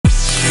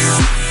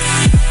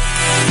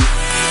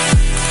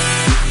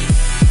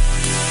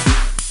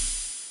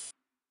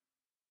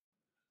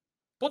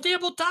dia,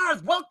 boa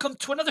tarde. Welcome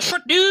to another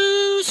short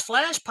news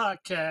flash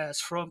podcast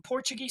from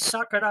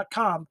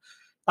PortugueseSoccer.com.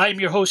 I am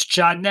your host,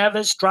 John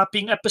Neves,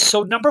 dropping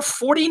episode number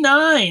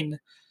 49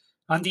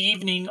 on the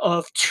evening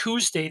of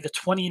Tuesday, the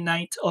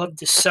 29th of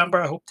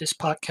December. I hope this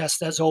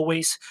podcast, as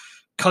always,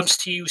 comes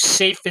to you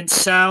safe and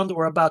sound.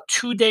 We're about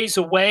 2 days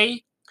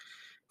away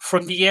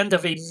from the end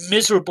of a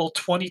miserable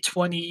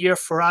 2020 year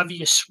for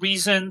obvious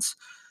reasons.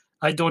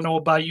 I don't know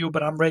about you,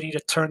 but I'm ready to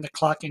turn the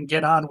clock and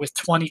get on with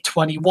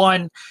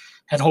 2021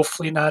 and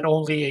hopefully not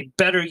only a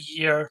better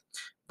year,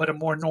 but a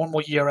more normal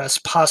year as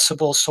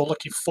possible. So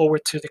looking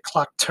forward to the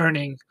clock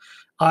turning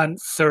on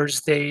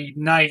Thursday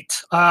night.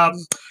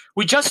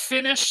 We just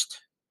finished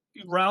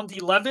round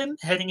 11,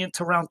 heading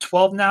into round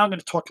 12 now. I'm going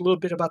to talk a little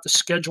bit about the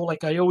schedule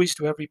like I always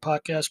do every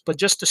podcast, but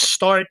just to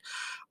start,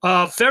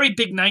 very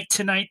big night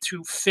tonight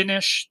to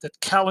finish the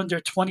calendar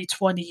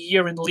 2020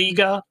 year in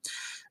Liga.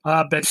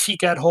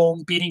 Benfica at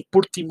home beating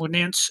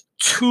Portimonense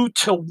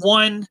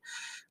 2-1.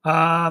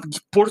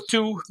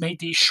 Porto made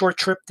the short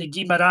trip to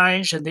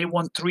Guimarães and they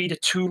won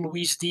 3-2.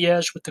 Luis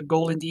Diaz with the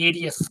goal in the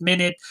 80th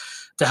minute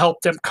to help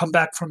them come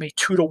back from a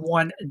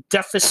 2-1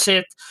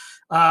 deficit.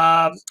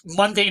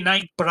 Monday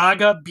night,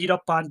 Braga beat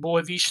up on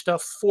Boavista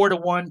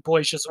 4-1.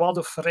 Boy,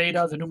 Gesualdo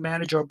Ferreira, the new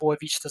manager of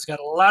Boavista, has got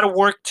a lot of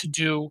work to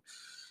do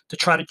to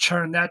try to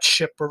turn that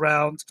ship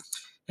around.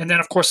 And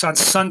then, of course, on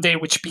Sunday,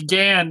 which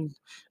began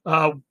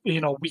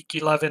week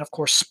 11, of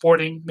course,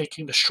 Sporting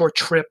making the short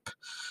trip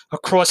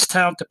across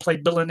town to play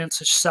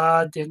Belenenses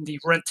SAD in the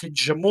rented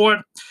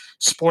Jamor,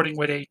 Sporting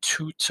with a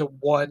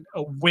 2-1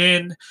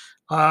 win.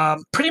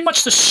 Pretty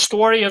much the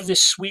story of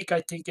this week,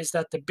 I think, is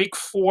that the Big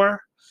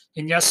Four,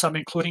 and yes, I'm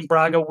including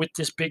Braga with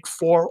this Big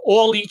Four,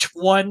 all each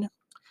won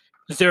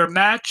their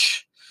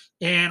match.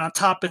 And on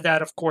top of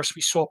that, of course,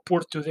 we saw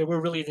Porto. They were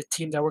really the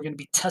team that were going to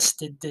be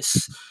tested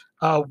this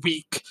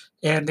week,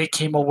 and they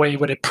came away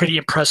with a pretty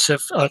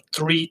impressive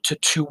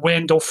 3-2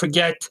 win. Don't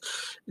forget,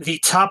 the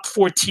top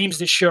four teams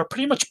this year are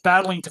pretty much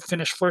battling to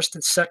finish first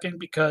and second,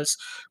 because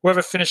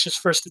whoever finishes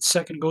first and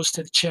second goes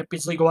to the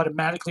Champions League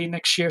automatically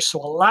next year. So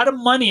a lot of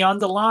money on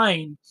the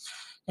line.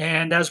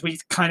 And as we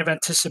kind of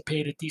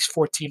anticipated, these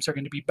four teams are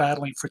going to be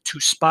battling for two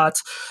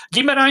spots.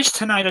 Guimarães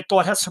tonight, I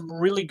thought, has some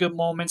really good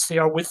moments. They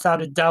are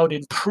without a doubt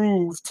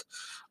improved,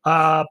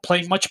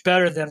 playing much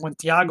better than when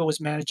Thiago was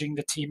managing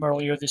the team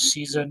earlier this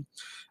season.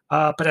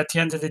 But at the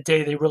end of the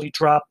day, they really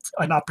dropped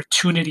an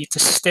opportunity to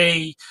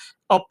stay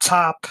up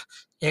top.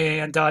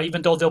 And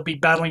even though they'll be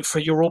battling for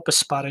Europa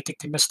spot, I think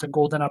they missed a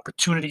golden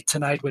opportunity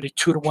tonight with a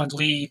 2-1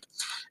 lead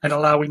and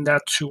allowing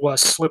that to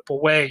slip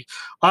away.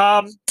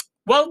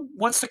 Well,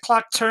 once the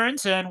clock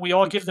turns and we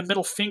all give the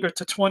middle finger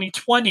to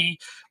 2020,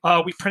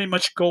 we pretty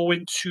much go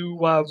into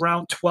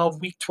round 12,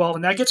 week 12,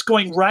 and that gets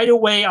going right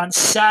away on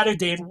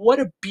Saturday. And what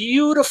a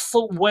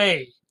beautiful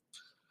way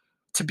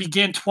to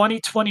begin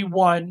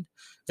 2021.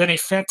 Then a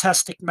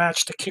fantastic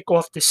match to kick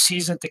off the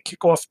season, to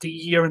kick off the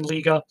year in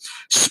Liga.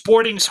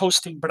 Sporting's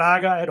hosting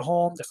Braga at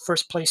home, the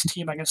first place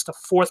team against the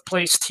fourth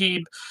place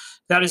team.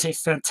 That is a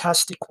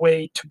fantastic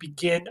way to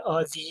begin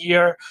the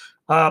year.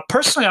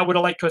 Personally, I would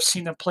have liked to have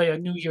seen them play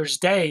on New Year's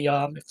Day.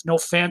 If no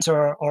fans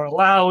are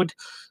allowed,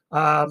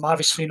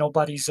 obviously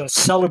nobody's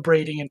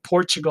celebrating in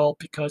Portugal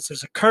because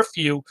there's a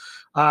curfew,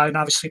 and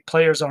obviously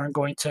players aren't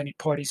going to any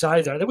parties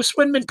either. That would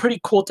have been pretty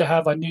cool to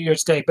have on New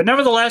Year's Day. But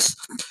nevertheless,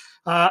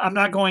 I'm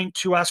not going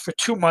to ask for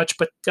too much,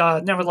 but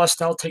nevertheless,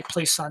 that'll take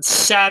place on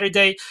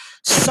Saturday.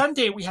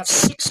 Sunday, we have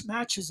 6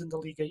 matches in the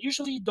Liga.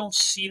 Usually you don't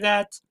see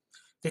that.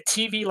 The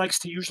TV likes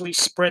to usually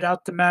spread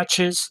out the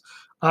matches.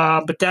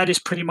 But that is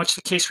pretty much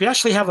the case. We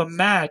actually have a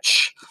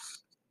match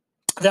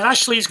that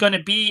actually is going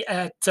to be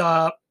at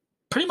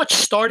pretty much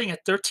starting at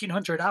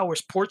 1300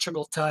 hours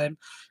Portugal time.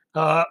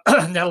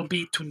 And that'll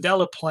be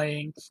Tondela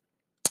playing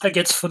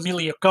against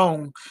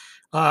Famalicão.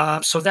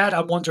 So that,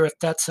 I wonder if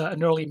that's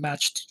an early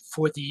match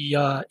for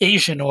the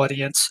Asian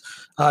audience.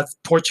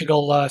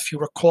 Portugal, if you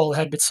recall,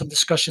 had been some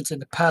discussions in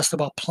the past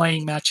about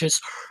playing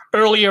matches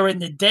earlier in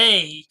the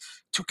day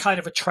to kind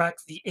of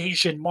attract the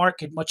Asian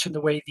market, much in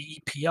the way the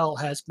EPL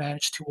has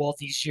managed to all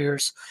these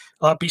years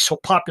be so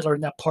popular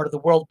in that part of the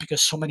world, because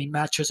so many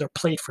matches are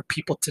played for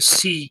people to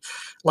see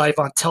live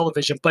on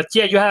television. But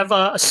yeah, you have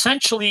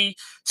essentially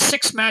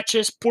 6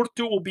 matches.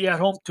 Porto will be at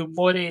home to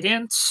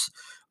Moreirense.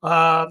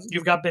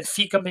 You've got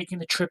Benfica making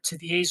the trip to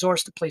the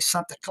Azores to play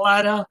Santa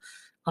Clara.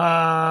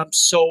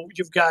 So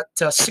you've got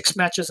 6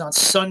 matches on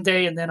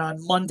Sunday, and then on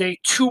Monday,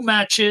 2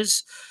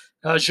 matches.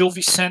 Gil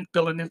Vicente,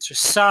 Belenenses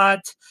SAD,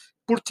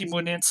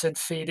 Portimonense and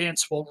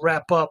Feirense will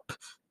wrap up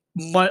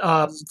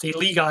the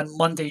league on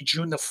Monday,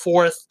 June the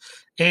 4th.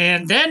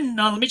 And then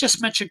let me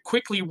just mention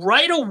quickly,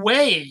 right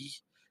away,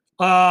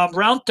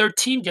 round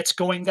 13 gets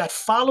going that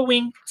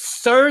following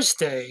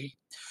Thursday.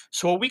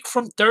 So a week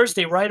from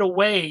Thursday, right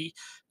away,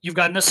 you've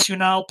got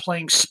Nacional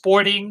playing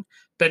Sporting,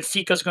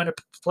 Benfica's going to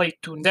play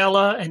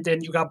Tundela, and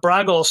then you got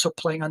Braga also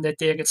playing on that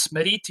day against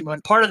Marítimo.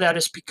 And part of that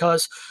is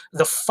because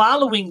the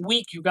following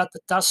week you got the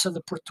Taça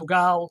de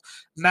Portugal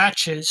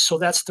matches, so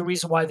that's the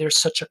reason why there's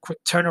such a quick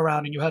turnaround,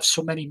 and you have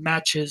so many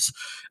matches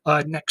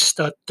next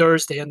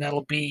Thursday, and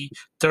that'll be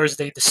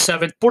Thursday the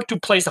 7th. Porto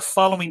plays the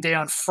following day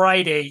on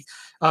Friday.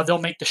 They'll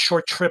make the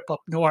short trip up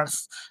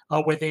north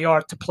where they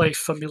are to play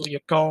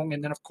Famalicão.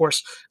 And then, of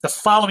course, the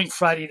following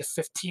Friday, the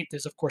 15th,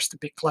 is, of course, the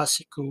big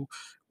Clásico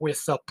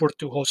with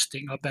Porto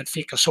hosting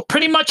Benfica. So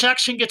pretty much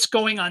action gets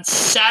going on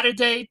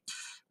Saturday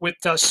with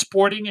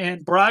Sporting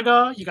and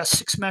Braga. You got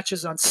 6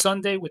 matches on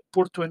Sunday with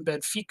Porto and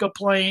Benfica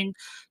playing,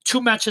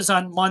 2 matches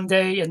on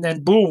Monday, and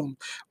then boom,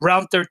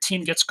 round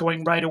 13 gets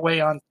going right away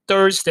on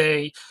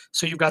Thursday.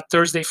 So you got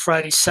Thursday,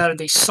 Friday,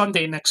 Saturday,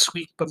 Sunday next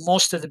week, but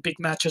most of the big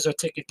matches are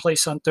taking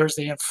place on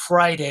Thursday and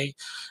Friday.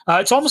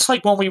 It's almost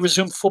like when we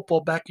resumed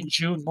football back in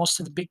June. Most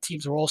of the big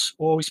teams are also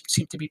always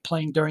seem to be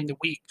playing during the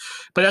week,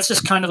 but that's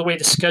just kind of the way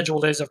the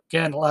schedule is.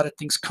 Again, a lot of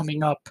things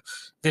coming up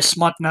this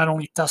month, not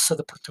only Taça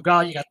de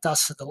Portugal, you got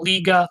Taça de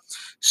Liga,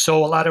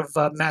 so a lot of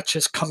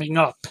matches coming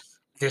up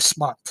this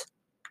month.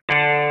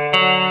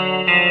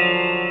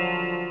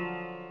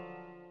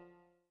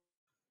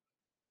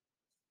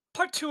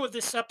 Part 2 of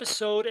this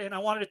episode, and I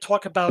wanted to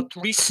talk about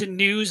recent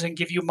news and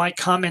give you my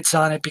comments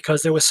on it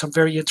because there was some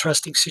very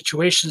interesting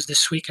situations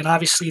this week. And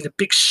obviously the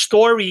big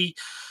story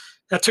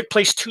that took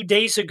place 2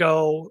 days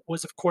ago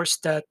was, of course,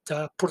 that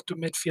Porto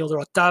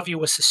midfielder Otávio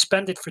was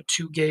suspended for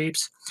 2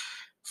 games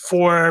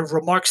for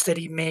remarks that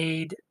he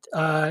made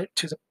in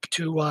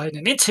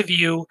an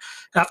interview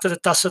after the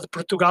Taça de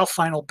Portugal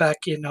final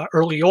back in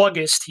early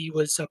August. He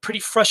was pretty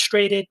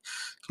frustrated.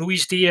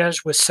 Luis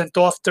Diaz was sent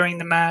off during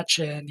the match,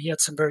 and he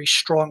had some very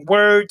strong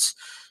words,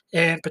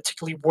 and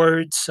particularly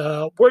words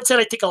that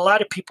I think a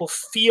lot of people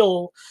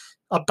feel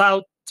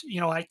about.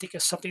 I think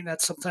it's something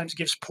that sometimes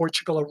gives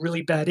Portugal a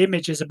really bad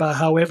image, is about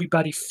how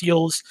everybody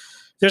feels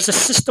there's a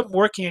system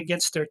working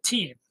against their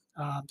team.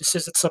 This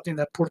isn't something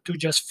that Porto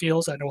just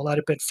feels. I know a lot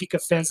of Benfica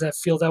fans that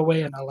feel that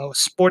way, and a lot of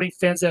Sporting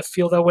fans that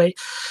feel that way.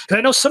 And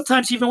I know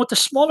sometimes even with the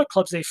smaller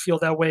clubs, they feel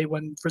that way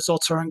when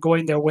results aren't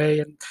going their way,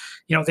 and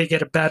they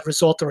get a bad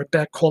result or a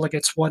bad call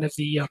against one of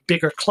the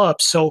bigger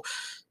clubs. So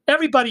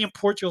everybody in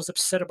Portugal is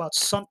upset about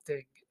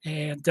something,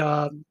 and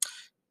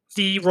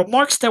the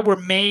remarks that were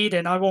made,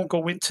 and I won't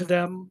go into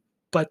them,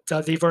 but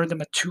they've earned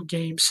them a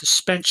 2-game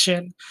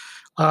suspension.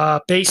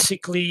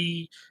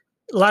 Basically,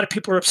 a lot of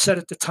people are upset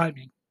at the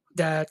timing.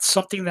 That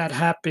something that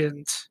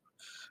happened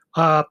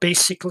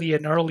basically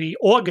in early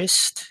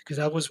August, because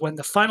that was when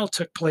the final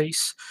took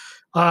place,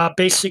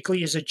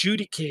 basically is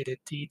adjudicated.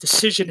 The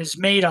decision is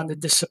made on the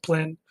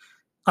discipline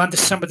on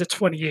December the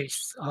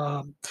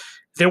 28th.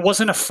 There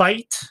wasn't a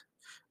fight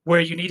where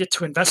you needed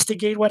to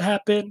investigate what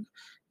happened.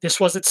 This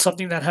wasn't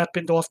something that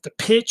happened off the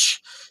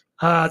pitch.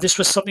 This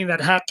was something that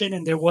happened,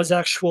 and there was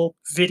actual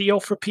video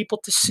for people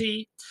to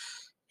see.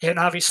 And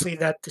obviously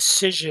that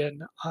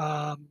decision,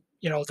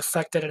 the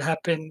fact that it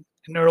happened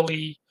in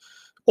early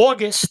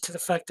August to the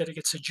fact that it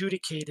gets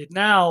adjudicated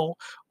now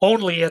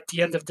only at the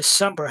end of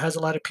December has a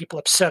lot of people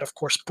upset. Of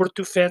course,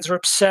 Porto fans are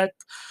upset.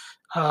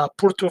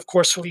 Porto, of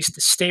course, released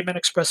a statement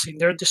expressing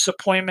their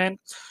disappointment.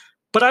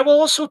 But I will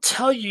also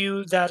tell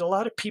you that a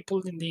lot of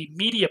people in the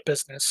media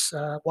business,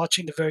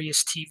 watching the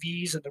various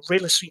TVs and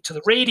listening to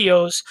the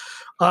radios,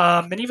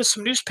 and even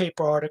some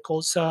newspaper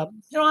articles,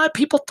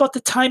 people thought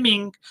the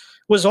timing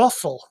was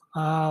awful.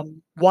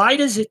 Why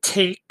does it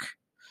take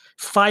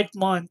 5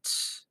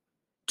 months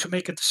to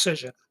make a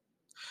decision,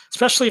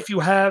 especially if you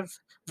have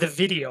the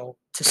video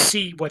to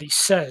see what he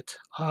said?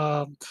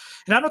 And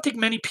I don't think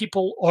many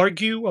people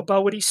argue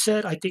about what he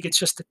said. I think it's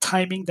just the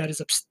timing that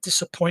is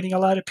disappointing a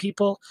lot of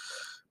people.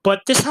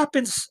 But this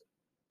happens,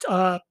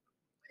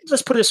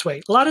 let's put it this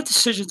way. A lot of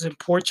decisions in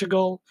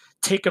Portugal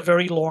take a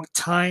very long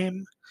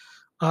time.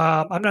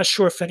 I'm not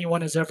sure if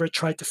anyone has ever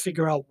tried to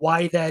figure out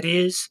why that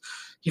is.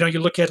 You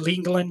look at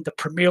England, the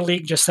Premier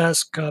League, just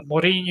ask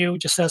Mourinho,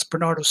 just ask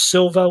Bernardo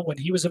Silva when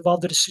he was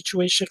involved in a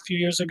situation a few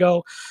years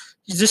ago.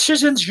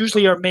 Decisions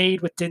usually are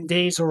made within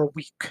days or a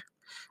week.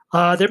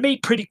 They're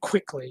made pretty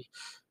quickly.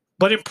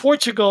 But in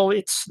Portugal,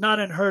 it's not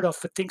unheard of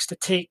for things to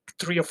take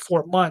 3 or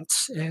 4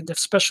 months. And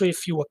especially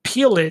if you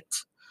appeal it,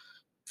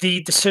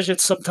 the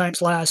decisions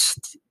sometimes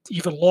last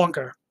even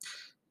longer.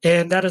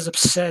 And that has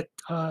upset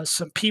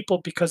some people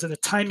because of the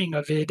timing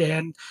of it.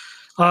 And,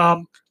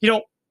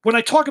 when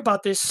I talk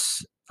about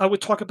this, I would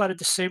talk about it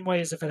the same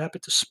way as if it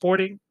happened to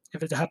Sporting,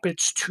 if it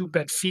happens to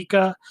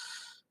Benfica.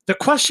 The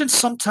question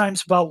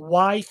sometimes about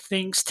why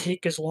things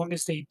take as long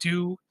as they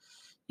do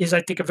is,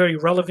 I think, a very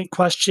relevant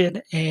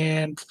question.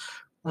 And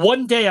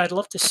one day I'd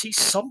love to see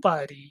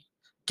somebody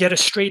get a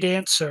straight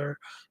answer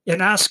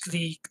and ask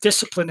the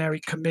disciplinary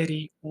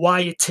committee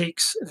why it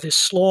takes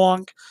this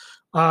long.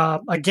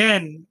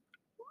 Again,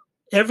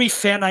 every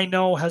fan I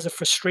know has a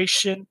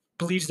frustration,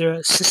 believes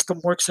their system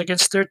works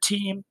against their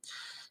team,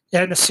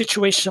 and a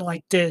situation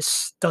like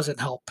this doesn't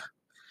help.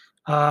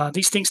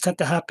 These things tend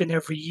to happen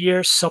every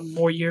year, some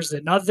more years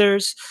than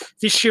others.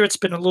 This year it's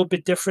been a little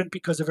bit different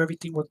because of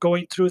everything we're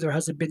going through. There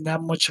hasn't been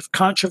that much of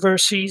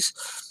controversies,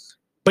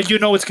 but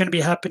it's going to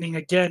be happening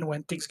again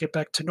when things get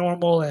back to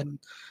normal and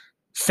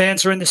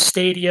fans are in the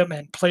stadium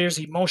and players'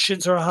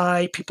 emotions are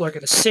high. People are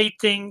going to say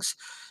things.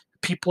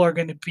 People are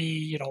going to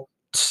be,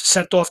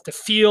 sent off the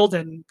field,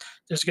 and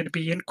there's going to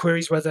be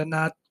inquiries whether or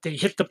not they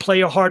hit the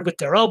player hard with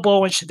their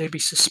elbow and should they be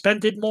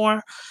suspended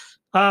more.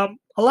 A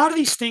lot of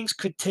these things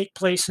could take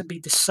place and be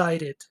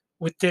decided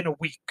within a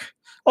week.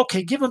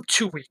 Okay, give them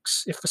 2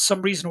 weeks. If for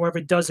some reason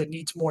whoever does it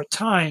needs more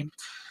time,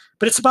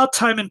 but it's about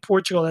time in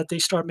Portugal that they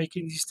start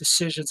making these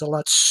decisions a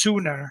lot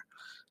sooner,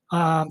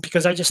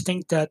 because I just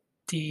think that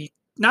the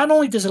not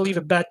only does it leave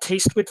a bad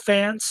taste with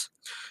fans,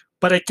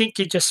 but I think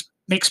it just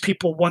makes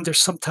people wonder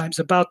sometimes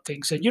about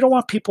things, and you don't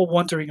want people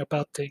wondering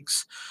about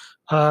things.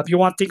 You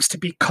want things to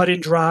be cut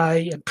and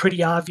dry and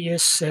pretty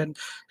obvious, and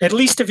at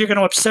least if you're going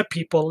to upset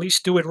people, at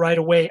least do it right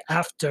away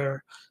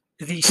after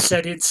the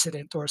said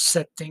incident or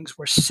said things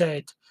were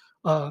said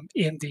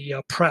in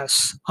the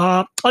press.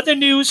 Other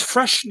news,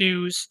 fresh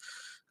news: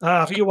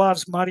 Rio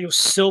Ave's Mario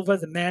Silva,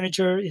 the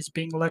manager, is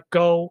being let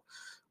go.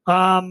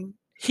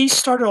 He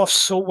started off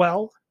so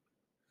well.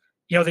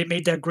 They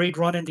made that great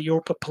run in the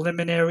Europa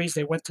preliminaries.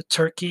 They went to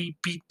Turkey,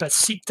 beat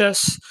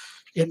Besiktas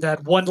in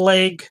that one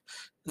leg.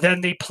 Then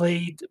they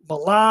played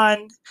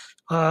Milan,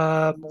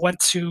 went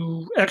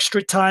to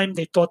extra time.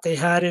 They thought they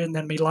had it, and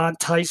then Milan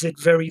ties it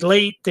very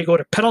late. They go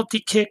to penalty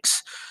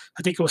kicks.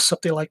 I think it was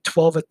something like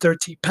 12 or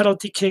 13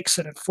 penalty kicks,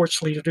 and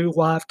unfortunately, Rio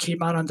Ave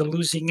came out on the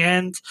losing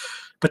end.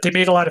 But they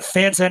made a lot of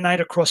fans that night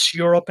across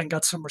Europe and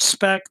got some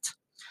respect.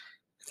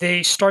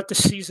 They start the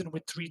season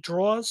with 3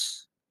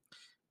 draws.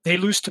 They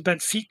lose to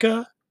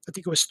Benfica. I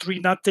think it was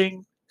 3-0.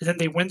 And then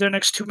they win their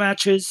next 2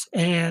 matches.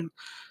 And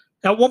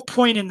at one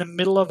point in the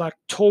middle of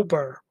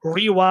October,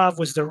 Rio Ave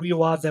was the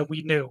Rio Ave that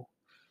we knew.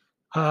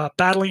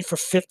 Battling for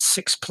 5th,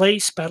 6th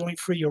place, battling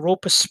for a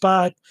Europa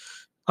spot.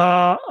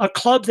 A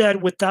club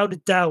that, without a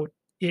doubt,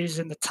 is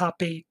in the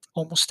top 8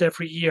 almost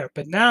every year.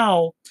 But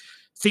now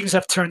things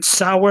have turned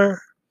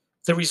sour.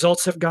 The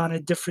results have gone a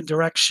different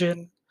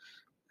direction.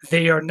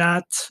 They are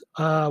not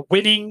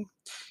winning.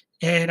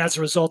 And as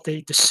a result,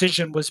 a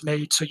decision was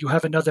made. So you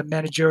have another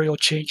managerial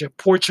change in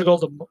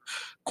Portugal. Of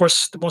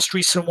course, the most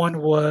recent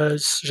one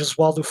was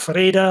Jesualdo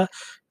Ferreira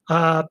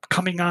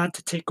coming on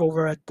to take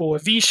over at Boa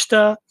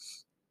Vista.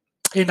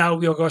 And now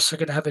we are also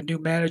going to have a new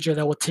manager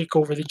that will take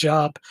over the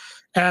job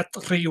at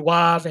Rio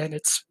Ave. And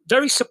it's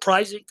very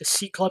surprising to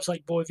see clubs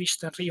like Boa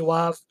Vista and Rio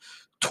Ave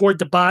toward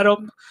the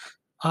bottom.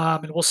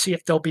 And we'll see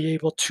if they'll be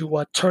able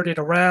to turn it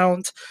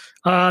around.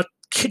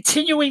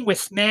 Continuing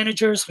with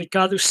managers,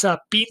 Ricardo Sá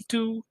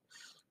Pinto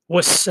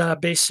was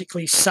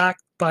basically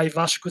sacked by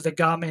Vasco da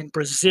Gama in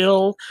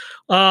Brazil.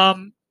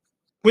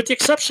 With the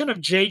exception of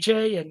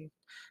JJ, and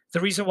the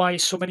reason why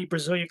so many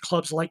Brazilian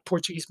clubs like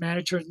Portuguese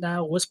managers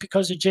now was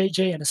because of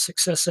JJ and his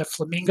success at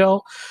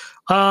Flamengo.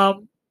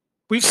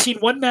 We've seen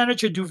one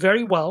manager do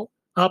very well,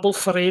 Abel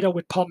Ferreira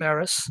with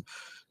Palmeiras,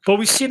 but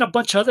we've seen a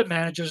bunch of other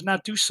managers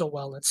not do so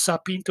well, and Sá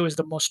Pinto is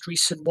the most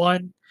recent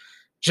one.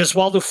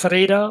 Jesualdo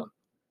Ferreira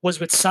was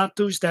with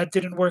Santos. That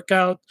didn't work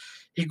out.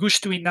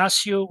 Augusto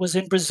Inácio was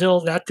in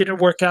Brazil. That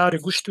didn't work out.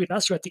 Augusto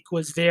Inácio, I think,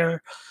 was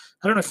there.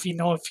 I don't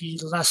know if he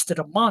lasted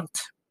a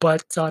month,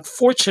 but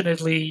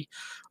unfortunately,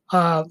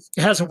 it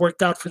hasn't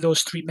worked out for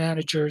those 3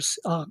 managers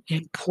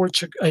in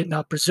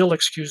Brazil,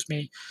 excuse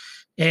me.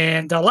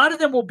 And a lot of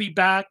them will be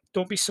back.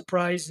 Don't be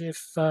surprised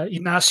if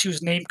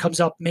Inácio's name comes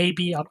up.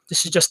 Maybe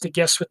this is just a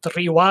guess with the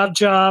Rio Ave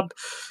job.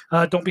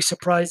 Don't be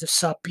surprised if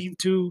Sá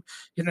Pinto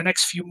in the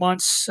next few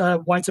months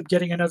winds up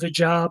getting another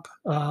job.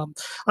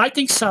 I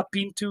think Sá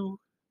Pinto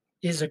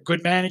is a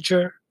good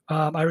manager.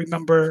 I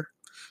remember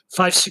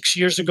 5-6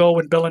 years ago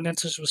when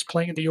Belenenses was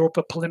playing in the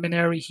Europa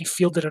preliminary, he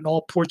fielded an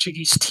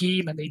all-Portuguese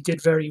team and they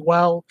did very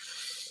well.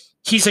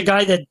 He's a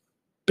guy that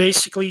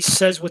basically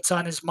says what's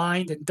on his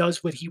mind and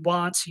does what he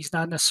wants. He's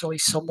not necessarily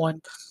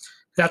someone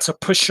that's a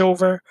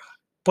pushover,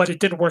 but it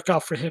didn't work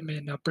out for him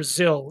in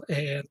Brazil,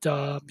 and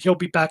he'll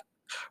be back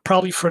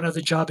probably for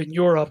another job in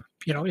Europe,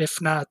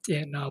 if not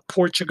in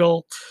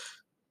Portugal.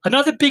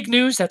 Another big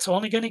news that's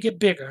only going to get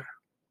bigger.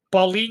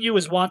 Paulinho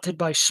is wanted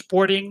by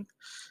Sporting.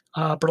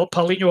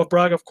 Paulinho of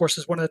Braga, of course,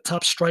 is one of the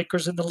top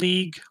strikers in the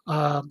league.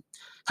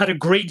 Had a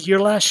great year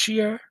last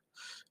year.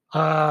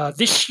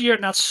 This year,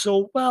 not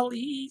so well.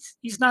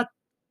 He's not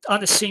on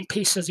the same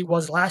pace as he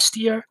was last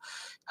year.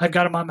 I've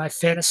got him on my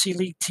fantasy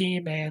league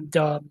team, and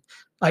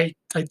I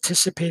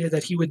anticipated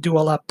that he would do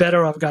a lot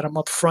better. I've got him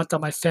up front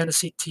on my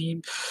fantasy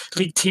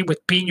league team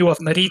with Pinho of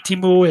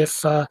Marítimo.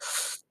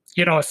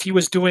 If he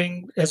was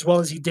doing as well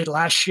as he did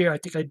last year, I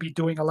think I'd be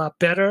doing a lot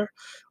better.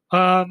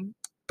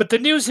 But the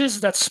news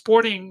is that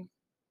Sporting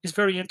is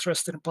very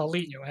interested in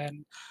Paulinho,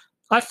 and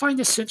I find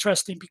this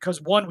interesting because,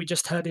 one, we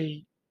just had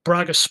a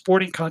Braga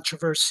Sporting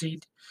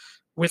controversy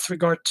with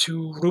regard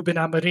to Ruben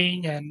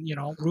Amorim, and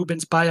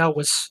Ruben's buyout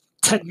was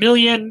 10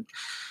 million,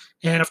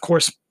 and of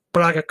course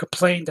Braga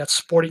complained that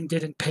Sporting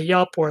didn't pay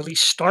up, or at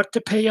least start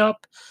to pay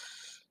up.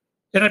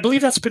 And I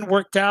believe that's been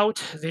worked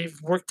out. They've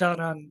worked out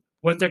on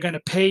when they're going to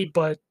pay,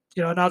 but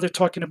now they're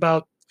talking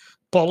about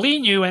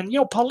Paulinho, and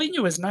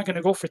Paulinho is not going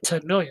to go for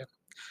 10 million.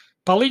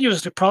 Paulinho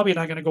is probably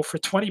not going to go for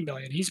 20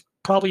 million. He's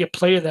probably a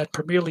player that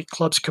Premier League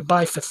clubs could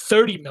buy for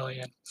 30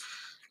 million.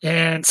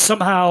 And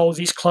somehow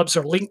these clubs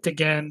are linked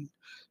again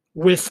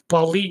with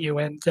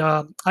Paulinho. And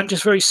I'm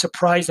just very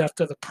surprised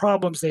after the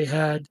problems they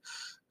had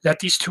that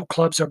these two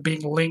clubs are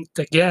being linked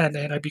again.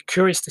 And I'd be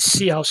curious to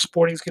see how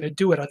Sporting's going to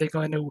do it. Are they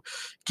going to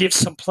give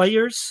some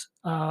players?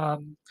 Are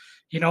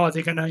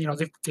they going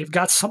to, they've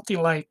got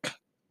something like,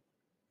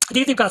 I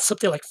think they've got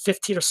something like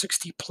 15 or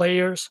 60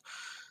 players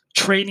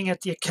training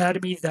at the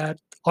academy that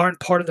aren't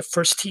part of the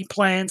first team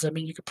plans. I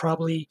mean, you could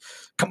probably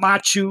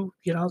Camacho,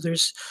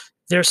 there's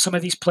some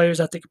of these players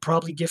that they could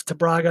probably give to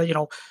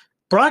Braga.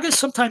 Braga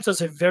sometimes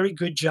does a very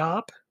good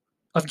job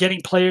of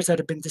getting players that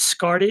have been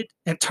discarded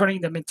and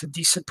turning them into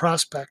decent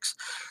prospects.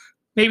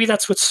 Maybe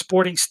that's what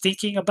Sporting's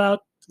thinking about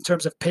in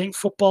terms of paying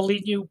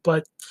Paulinho,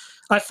 but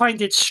I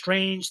find it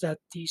strange that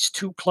these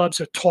two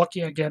clubs are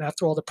talking again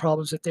after all the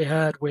problems that they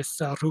had with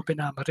Ruben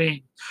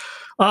Amorim.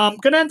 I'm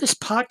going to end this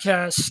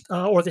podcast,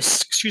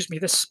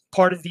 this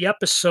part of the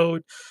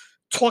episode,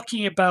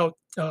 talking about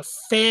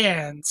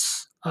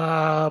fans.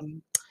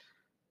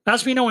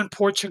 As we know in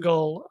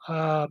Portugal,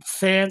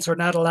 fans are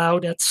not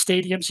allowed at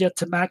stadiums yet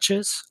to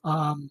matches.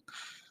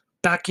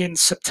 Back in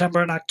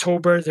September and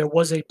October, there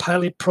was a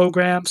pilot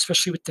program,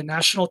 especially with the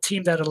national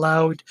team, that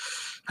allowed,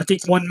 I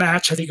think, one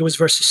match. I think it was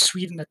versus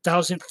Sweden,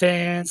 1,000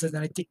 fans. And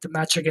then I think the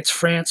match against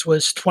France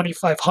was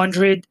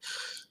 2,500.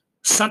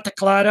 Santa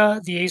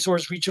Clara, the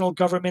Azores regional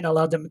government,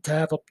 allowed them to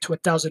have up to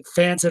 1,000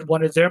 fans at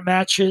one of their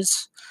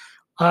matches.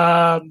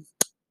 But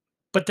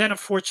then,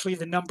 unfortunately,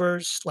 the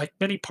numbers, like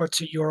many parts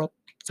of Europe,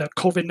 the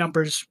COVID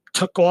numbers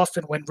took off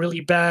and went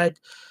really bad.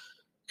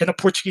 And the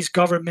Portuguese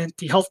government,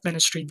 the health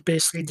ministry,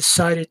 basically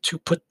decided to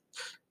put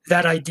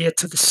that idea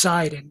to the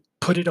side and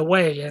put it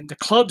away. And the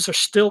clubs are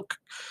still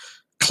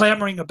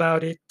clamoring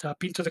about it.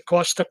 Pinto da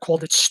Costa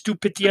called it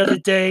stupid the other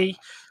day.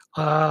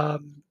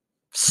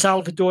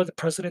 Salvador, the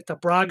president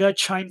of Braga,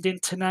 chimed in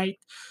tonight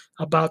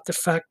about the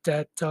fact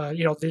that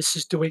this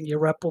is doing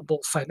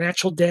irreparable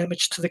financial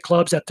damage to the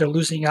clubs, that they're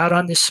losing out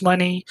on this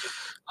money.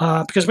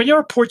 Because when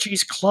you're a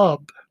Portuguese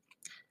club,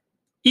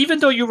 even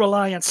though you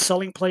rely on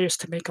selling players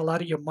to make a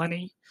lot of your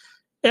money,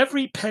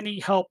 every penny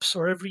helps,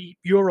 or every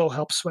euro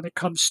helps when it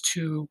comes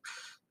to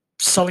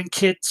selling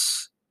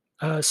kits,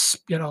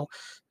 selling,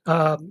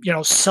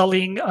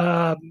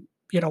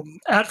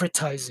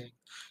 advertising,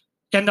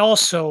 and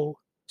also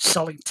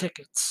selling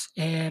tickets.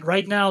 And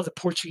right now, the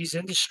Portuguese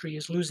industry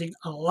is losing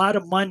a lot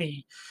of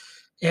money.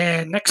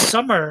 And next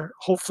summer,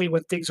 hopefully,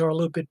 when things are a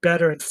little bit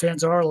better and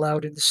fans are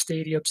allowed in the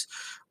stadiums,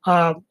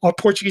 our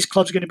Portuguese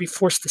clubs are going to be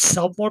forced to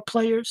sell more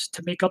players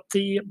to make up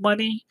the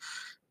money.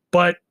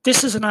 But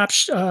this is an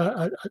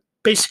option,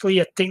 basically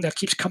a thing that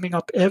keeps coming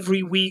up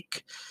every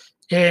week.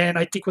 And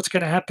I think what's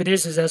going to happen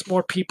is as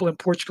more people in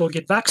Portugal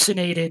get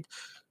vaccinated,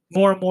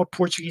 more and more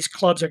Portuguese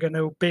clubs are going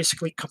to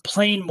basically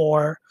complain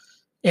more.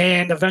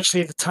 And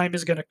eventually the time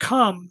is going to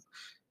come.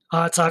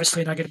 It's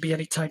obviously not going to be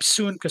anytime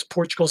soon because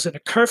Portugal's in a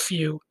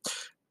curfew.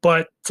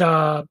 But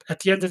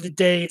at the end of the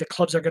day, the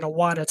clubs are going to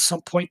want at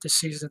some point this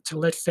season to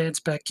let fans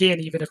back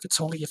in, even if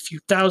it's only a few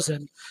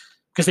thousand,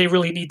 because they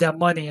really need that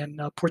money.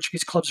 And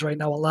Portuguese clubs right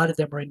now, a lot of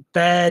them are in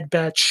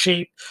bad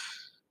shape.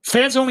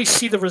 Fans only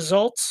see the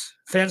results.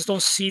 Fans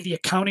don't see the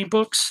accounting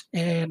books.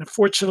 And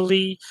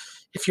unfortunately,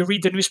 if you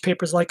read the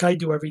newspapers like I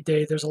do every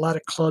day, there's a lot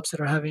of clubs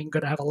that are going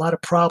to have a lot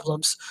of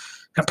problems.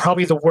 And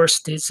probably the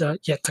worst is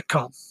yet to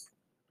come.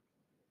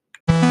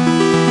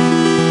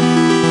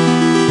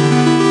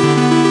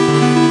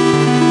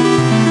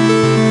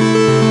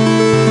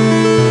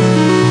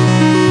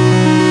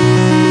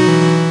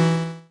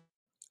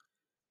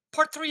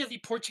 Part 3 of the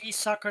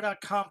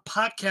PortugueseSoccer.com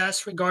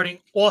podcast regarding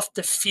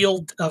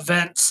off-the-field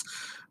events.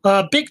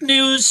 Big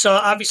news,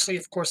 obviously,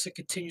 of course, it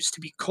continues to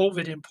be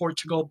COVID in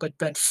Portugal, but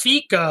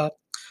Benfica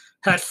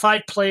had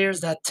 5 players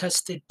that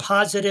tested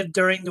positive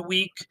during the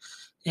week,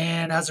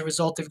 and as a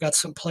result, they've got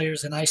some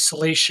players in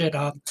isolation.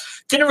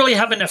 Didn't really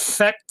have an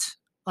effect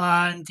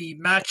on the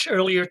match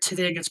earlier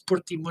today against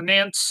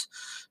Portimonense.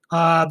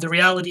 The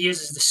reality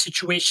is the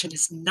situation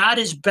is not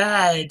as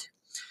bad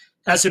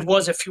as it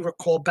was, if you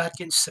recall,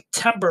 back in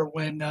September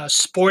when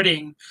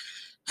Sporting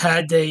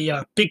had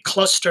a big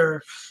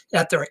cluster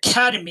at their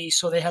academy.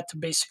 So they had to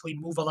basically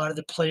move a lot of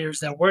the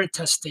players that were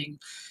testing,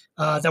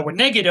 that were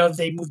negative.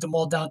 They moved them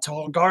all down to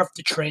Algarve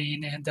to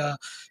train. And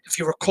if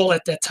you recall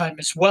at that time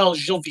as well,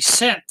 Gil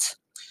Vicente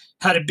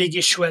had a big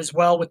issue as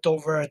well with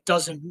over a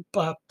dozen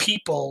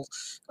people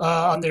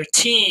on their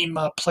team,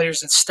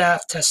 players and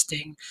staff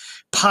testing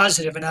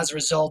positive. And as a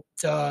result,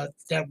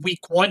 that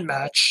week 1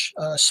 match,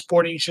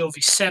 Sporting Gil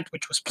Vicente,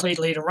 which was played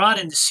later on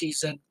in the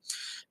season,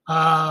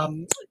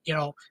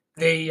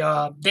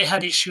 they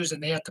had issues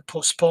and they had to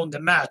postpone the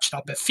match.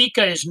 Now,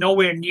 Benfica is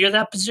nowhere near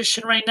that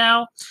position right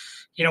now.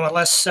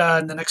 unless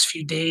in the next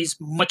few days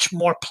much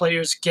more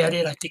players get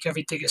it, I think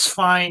everything is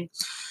fine.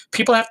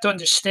 People have to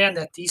understand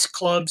that these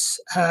clubs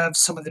have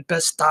some of the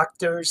best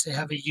doctors. They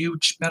have a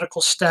huge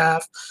medical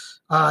staff.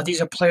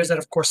 These are players that,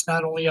 of course,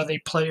 not only are they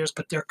players,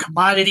 but they're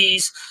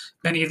commodities.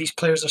 Many of these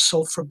players are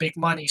sold for big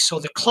money. So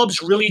the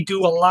clubs really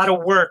do a lot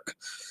of work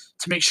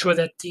to make sure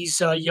that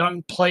these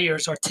young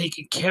players are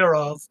taken care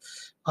of.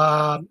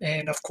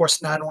 And of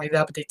course, not only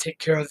that, but they take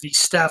care of the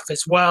staff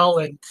as well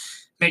and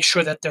make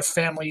sure that their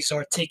families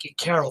are taken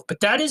care of.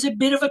 But that is a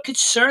bit of a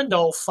concern,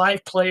 though.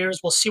 5 players.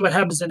 We'll see what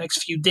happens the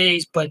next few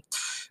days. But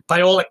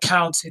by all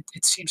accounts, it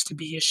seems to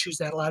be issues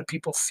that a lot of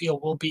people feel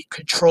will be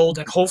controlled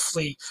and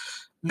hopefully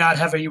not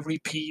have a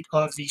repeat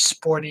of the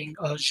Sporting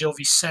Gil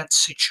Vicente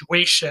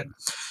situation.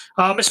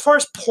 As far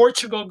as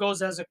Portugal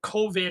goes as a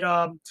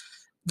COVID,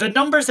 the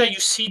numbers that you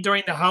see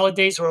during the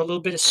holidays are a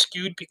little bit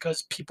skewed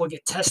because people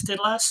get tested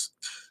less.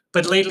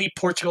 But lately,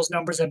 Portugal's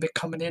numbers have been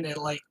coming in at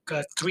like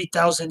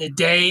 3,000 a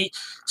day.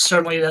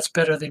 Certainly, that's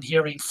better than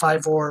hearing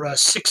 5 or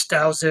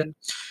 6,000.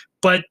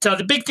 But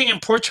the big thing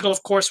in Portugal,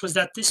 of course, was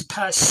that this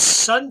past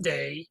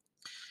Sunday,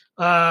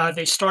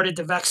 they started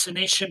the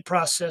vaccination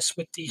process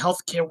with the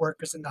healthcare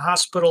workers in the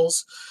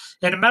hospitals.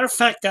 And a matter of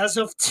fact, as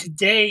of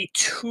today,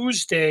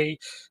 Tuesday,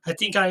 I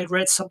think I had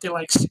read something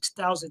like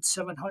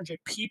 6,700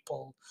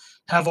 people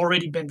have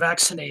already been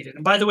vaccinated.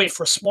 And by the way,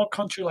 for a small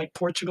country like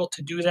Portugal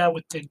to do that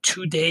within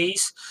 2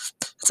 days,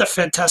 it's a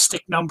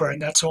fantastic number,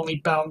 and that's only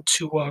bound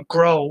to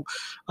grow.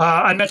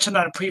 I mentioned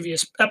on a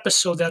previous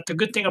episode that the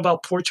good thing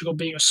about Portugal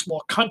being a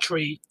small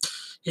country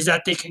is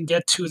that they can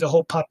get to the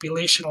whole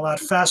population a lot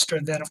faster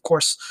than, of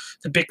course,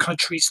 the big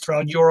countries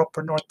throughout Europe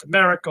or North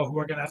America who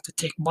are going to have to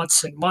take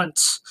months and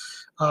months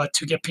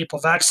to get people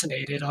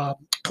vaccinated.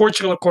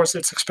 Portugal, of course,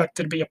 it's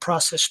expected to be a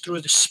process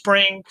through the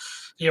spring.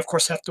 You, of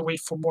course, have to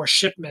wait for more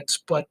shipments,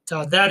 but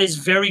that is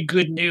very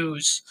good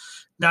news.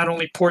 Not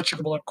only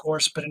Portugal, of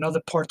course, but in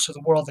other parts of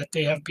the world that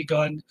they have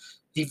begun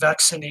the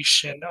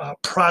vaccination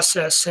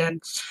process.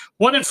 And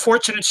one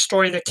unfortunate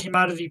story that came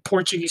out of the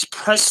Portuguese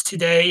press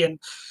today, and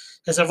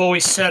as I've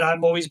always said,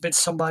 I've always been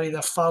somebody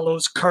that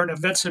follows current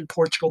events in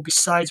Portugal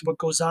besides what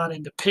goes on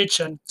in the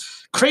pitch. And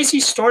crazy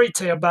story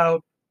to you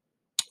about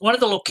one of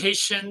the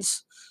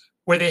locations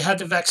where they had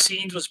the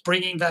vaccines was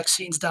bringing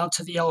vaccines down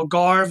to the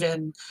Algarve,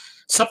 and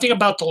something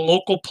about the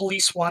local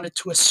police wanted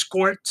to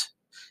escort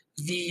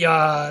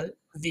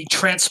the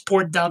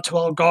transport down to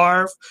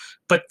Algarve,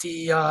 but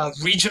the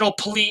regional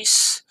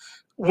police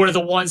were the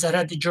ones that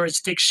had the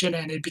jurisdiction,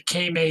 and it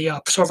became a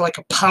sort of like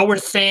a power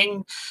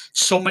thing.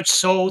 So much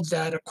so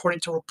that,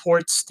 according to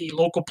reports, the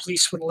local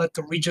police wouldn't let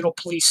the regional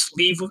police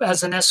leave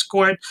as an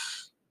escort.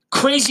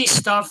 Crazy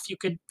stuff. You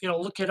could,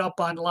 look it up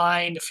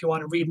online if you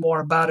want to read more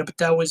about it. But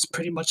that was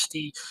pretty much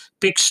the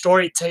big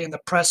story today in the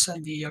press,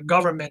 and the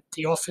government,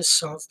 the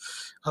Office of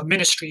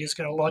Ministry, is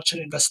going to launch an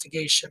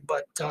investigation.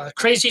 But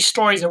crazy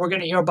stories that we're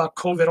going to hear about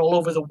COVID all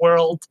over the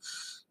world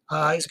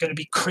is going to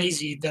be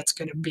crazy. That's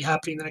going to be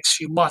happening in the next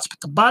few months. But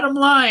the bottom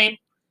line,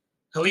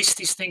 at least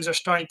these things are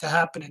starting to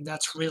happen, and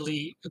that's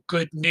really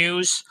good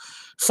news.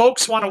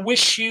 Folks, want to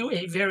wish you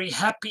a very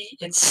happy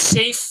and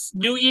safe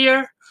New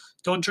Year.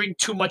 Don't drink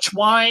too much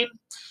wine.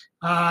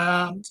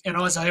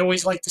 As I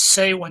always like to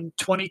say, when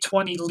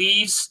 2020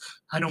 leaves,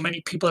 I know many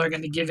people are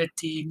going to give it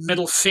the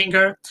middle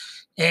finger,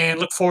 and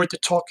look forward to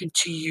talking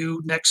to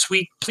you next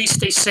week. Please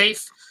stay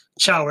safe.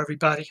 Ciao,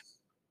 everybody.